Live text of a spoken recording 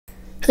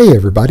Hey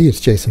everybody,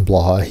 it's Jason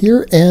Blaha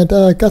here, and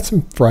got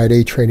some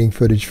Friday training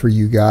footage for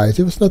you guys.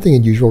 It was nothing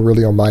unusual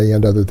really on my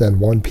end other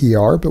than one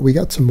PR, but we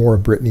got some more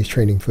of Brittany's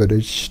training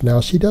footage. Now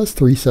she does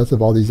 3 sets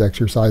of all these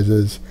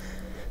exercises,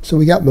 so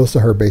we got most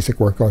of her basic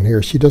work on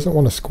here. She doesn't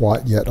want to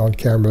squat yet on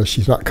camera.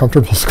 She's not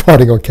comfortable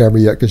squatting on camera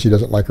yet because she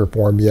doesn't like her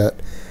form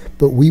yet,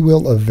 but we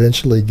will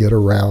eventually get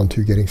around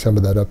to getting some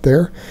of that up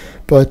there.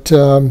 But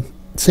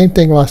same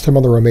thing last time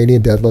on the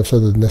Romanian deadlifts,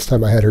 other than this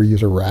time I had her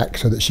use a rack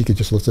so that she could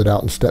just lift it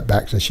out and step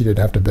back so she didn't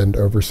have to bend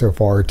over so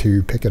far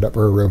to pick it up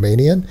for her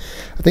Romanian.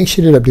 I think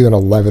she ended up doing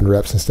 11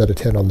 reps instead of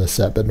 10 on this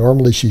set, but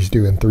normally she's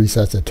doing 3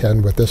 sets of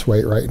 10 with this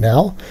weight right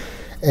now.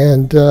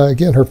 And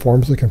again, her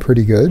form's looking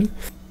pretty good.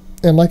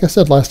 And like I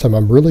said last time,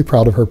 I'm really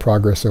proud of her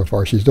progress so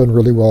far. She's done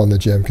really well in the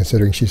gym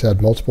considering she's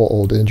had multiple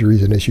old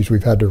injuries and issues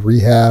we've had to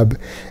rehab.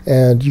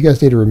 And you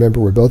guys need to remember,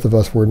 with both of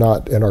us, we're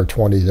not in our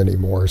 20s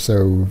anymore.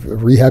 So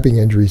rehabbing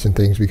injuries and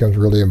things becomes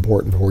really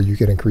important before you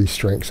can increase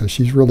strength. So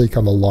she's really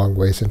come a long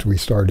way since we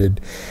started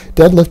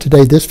deadlift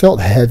today. This felt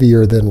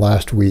heavier than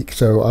last week.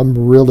 So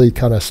I'm really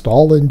kind of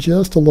stalling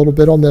just a little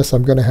bit on this.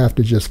 I'm going to have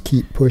to just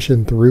keep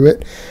pushing through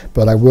it.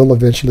 But I will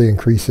eventually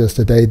increase this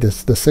today. The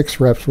 6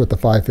 reps with the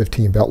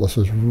 515 beltless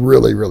was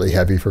really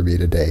heavy for me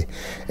today,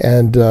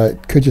 and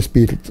it could just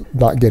be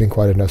not getting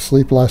quite enough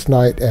sleep last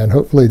night, and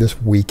hopefully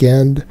this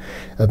weekend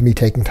of me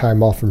taking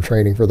time off from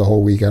training for the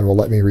whole weekend will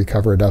let me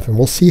recover enough, and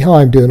we'll see how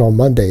I'm doing on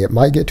Monday. It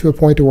might get to a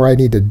point where I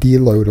need to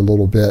deload a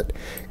little bit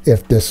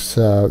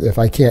if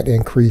I can't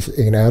increase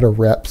and add a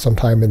rep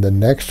sometime in the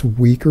next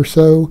week or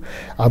so.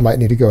 I might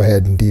need to go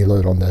ahead and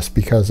deload on this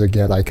because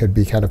again, I could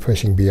be kind of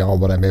pushing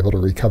beyond what I'm able to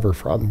recover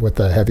from with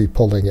the heavy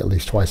pulling at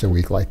least twice a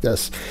week like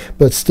this.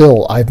 But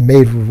still, I've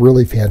made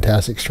really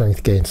fantastic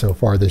strength gains so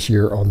far this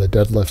year on the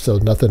deadlift, so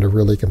nothing to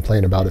really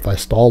complain about. If I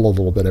stall a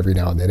little bit every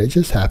now and then, it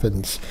just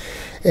happens.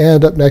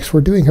 And up next,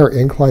 we're doing her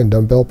incline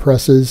dumbbell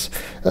presses.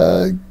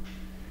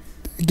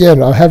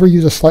 Again, I'll have her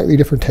use a slightly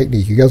different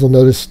technique. You guys will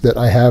notice that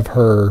I have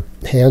her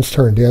hands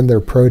turned in.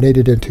 They're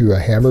pronated into a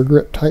hammer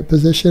grip type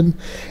position.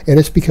 And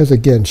it's because,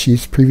 again,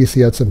 she's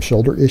previously had some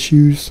shoulder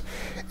issues.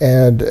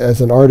 And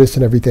as an artist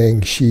and everything,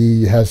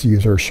 she has to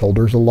use her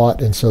shoulders a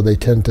lot. And so they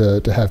tend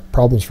to have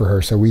problems for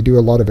her. So we do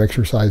a lot of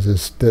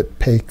exercises that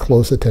pay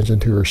close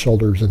attention to her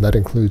shoulders. And that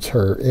includes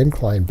her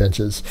incline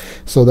benches.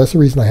 So that's the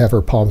reason I have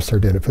her palms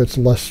turned in. It puts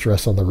less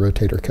stress on the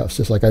rotator cuffs,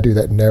 just like I do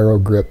that narrow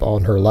grip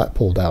on her lat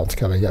pull downs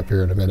coming up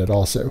here in a minute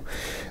also.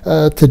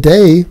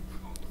 Today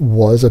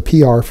was a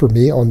PR for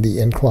me on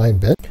the incline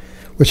bench,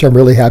 which I'm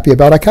really happy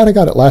about. I kind of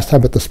got it last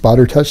time, but the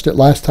spotter touched it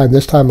last time.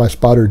 This time my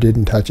spotter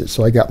didn't touch it.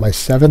 So I got my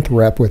 7th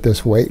rep with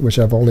this weight, which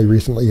I've only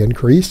recently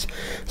increased.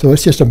 So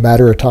it's just a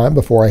matter of time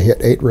before I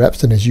hit 8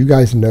 reps. And as you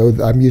guys know,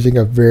 I'm using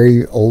a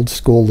very old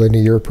school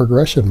linear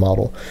progression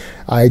model.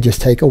 I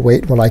just take a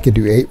weight when I can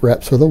do 8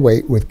 reps with a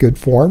weight with good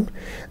form.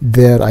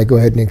 Then I go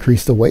ahead and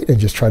increase the weight and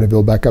just try to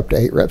build back up to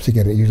 8 reps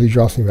again. It usually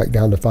drops me back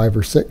down to 5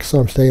 or 6. So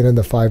I'm staying in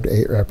the 5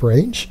 to 8 rep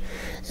range.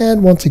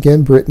 And once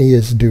again, Brittany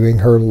is doing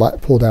her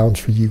lat pull downs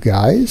for you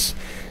guys.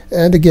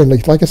 And again,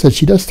 like I said,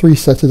 she does 3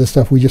 sets of this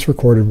stuff. We just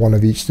recorded 1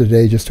 of each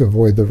today just to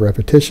avoid the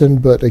repetition.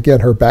 But again,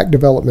 her back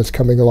development's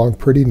coming along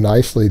pretty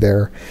nicely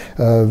there.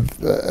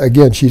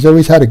 Again, she's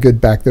always had a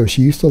good back, though.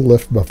 She used to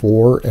lift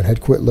before and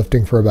had quit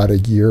lifting for about a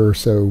year or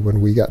so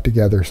when we got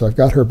together. So I've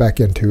got her back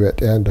into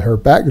it. And her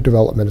back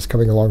development is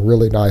coming along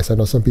really nice. I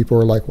know some people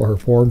are like, well, her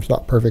form's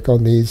not perfect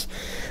on these.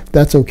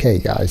 That's okay,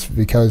 guys,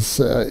 because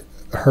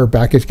her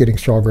back is getting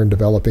stronger and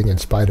developing in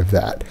spite of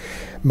that.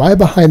 My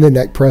behind the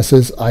neck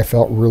presses, I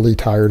felt really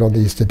tired on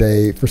these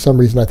today. For some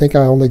reason, I think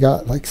I only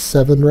got like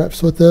 7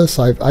 reps with this.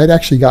 I'd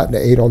actually gotten to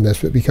 8 on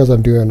this, but because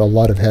I'm doing a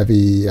lot of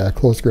heavy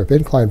close grip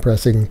incline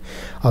pressing,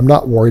 I'm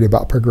not worried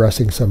about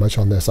progressing so much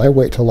on this. I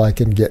wait till I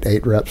can get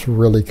 8 reps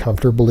really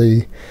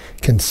comfortably,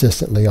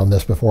 consistently on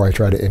this before I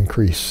try to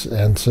increase.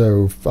 And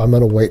so I'm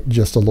going to wait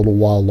just a little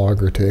while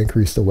longer to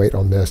increase the weight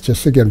on this,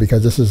 just again,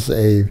 because this is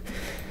a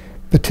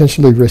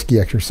potentially risky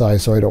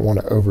exercise, so I don't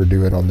want to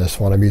overdo it on this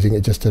one. I'm using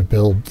it just to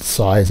build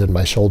size in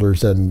my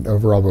shoulders and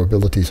overall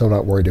mobility, so I'm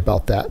not worried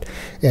about that.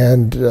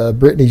 And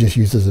Brittany just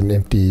uses an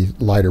empty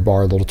lighter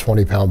bar, a little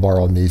 20-pound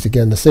bar on these.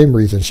 Again, the same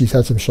reason. She's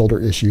had some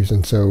shoulder issues,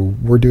 and so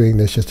we're doing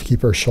this just to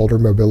keep her shoulder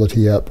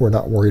mobility up. We're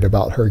not worried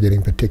about her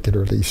getting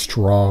particularly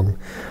strong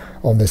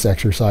on this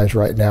exercise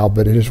right now,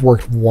 but it has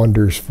worked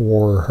wonders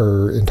for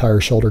her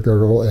entire shoulder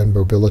girdle and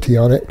mobility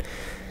on it.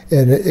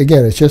 And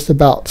again, it's just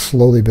about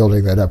slowly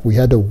building that up. We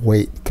had to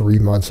wait 3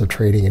 months of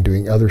training and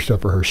doing other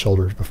stuff for her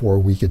shoulders before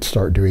we could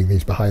start doing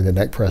these behind the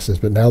neck presses.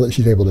 But now that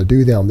she's able to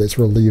do them, it's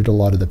relieved a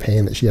lot of the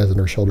pain that she has in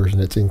her shoulders,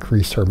 and it's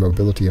increased her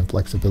mobility and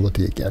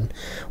flexibility again,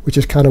 which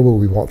is kind of what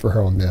we want for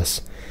her on this.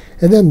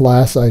 And then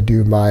last, I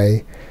do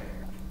my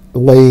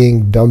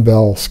laying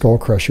dumbbell skull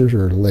crushers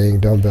or laying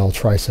dumbbell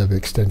tricep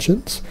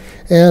extensions.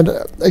 And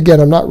again,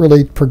 I'm not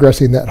really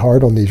progressing that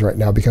hard on these right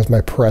now because my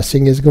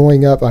pressing is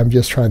going up. I'm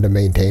just trying to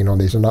maintain on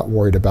these. I'm not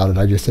worried about it.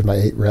 I just did my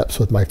 8 reps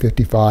with my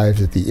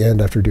 55s at the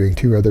end after doing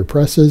 2 other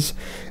presses.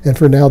 And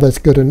for now, that's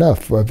good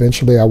enough.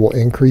 Eventually, I will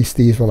increase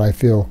these when I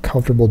feel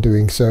comfortable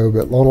doing so.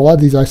 But on a lot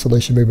of these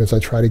isolation movements, I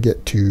try to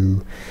get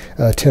to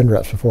 10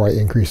 reps before I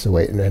increase the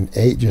weight. And then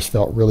 8 just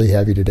felt really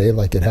heavy today,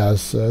 like it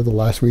has the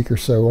last week or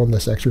so on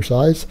this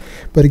exercise.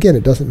 But again,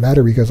 it doesn't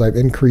matter because I'm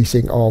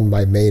increasing on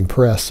my main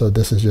press. So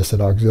this is just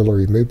an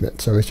auxiliary movement.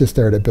 So it's just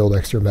there to build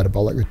extra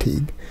metabolic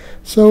fatigue.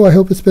 So I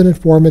hope it's been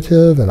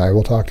informative, and I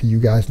will talk to you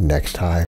guys next time.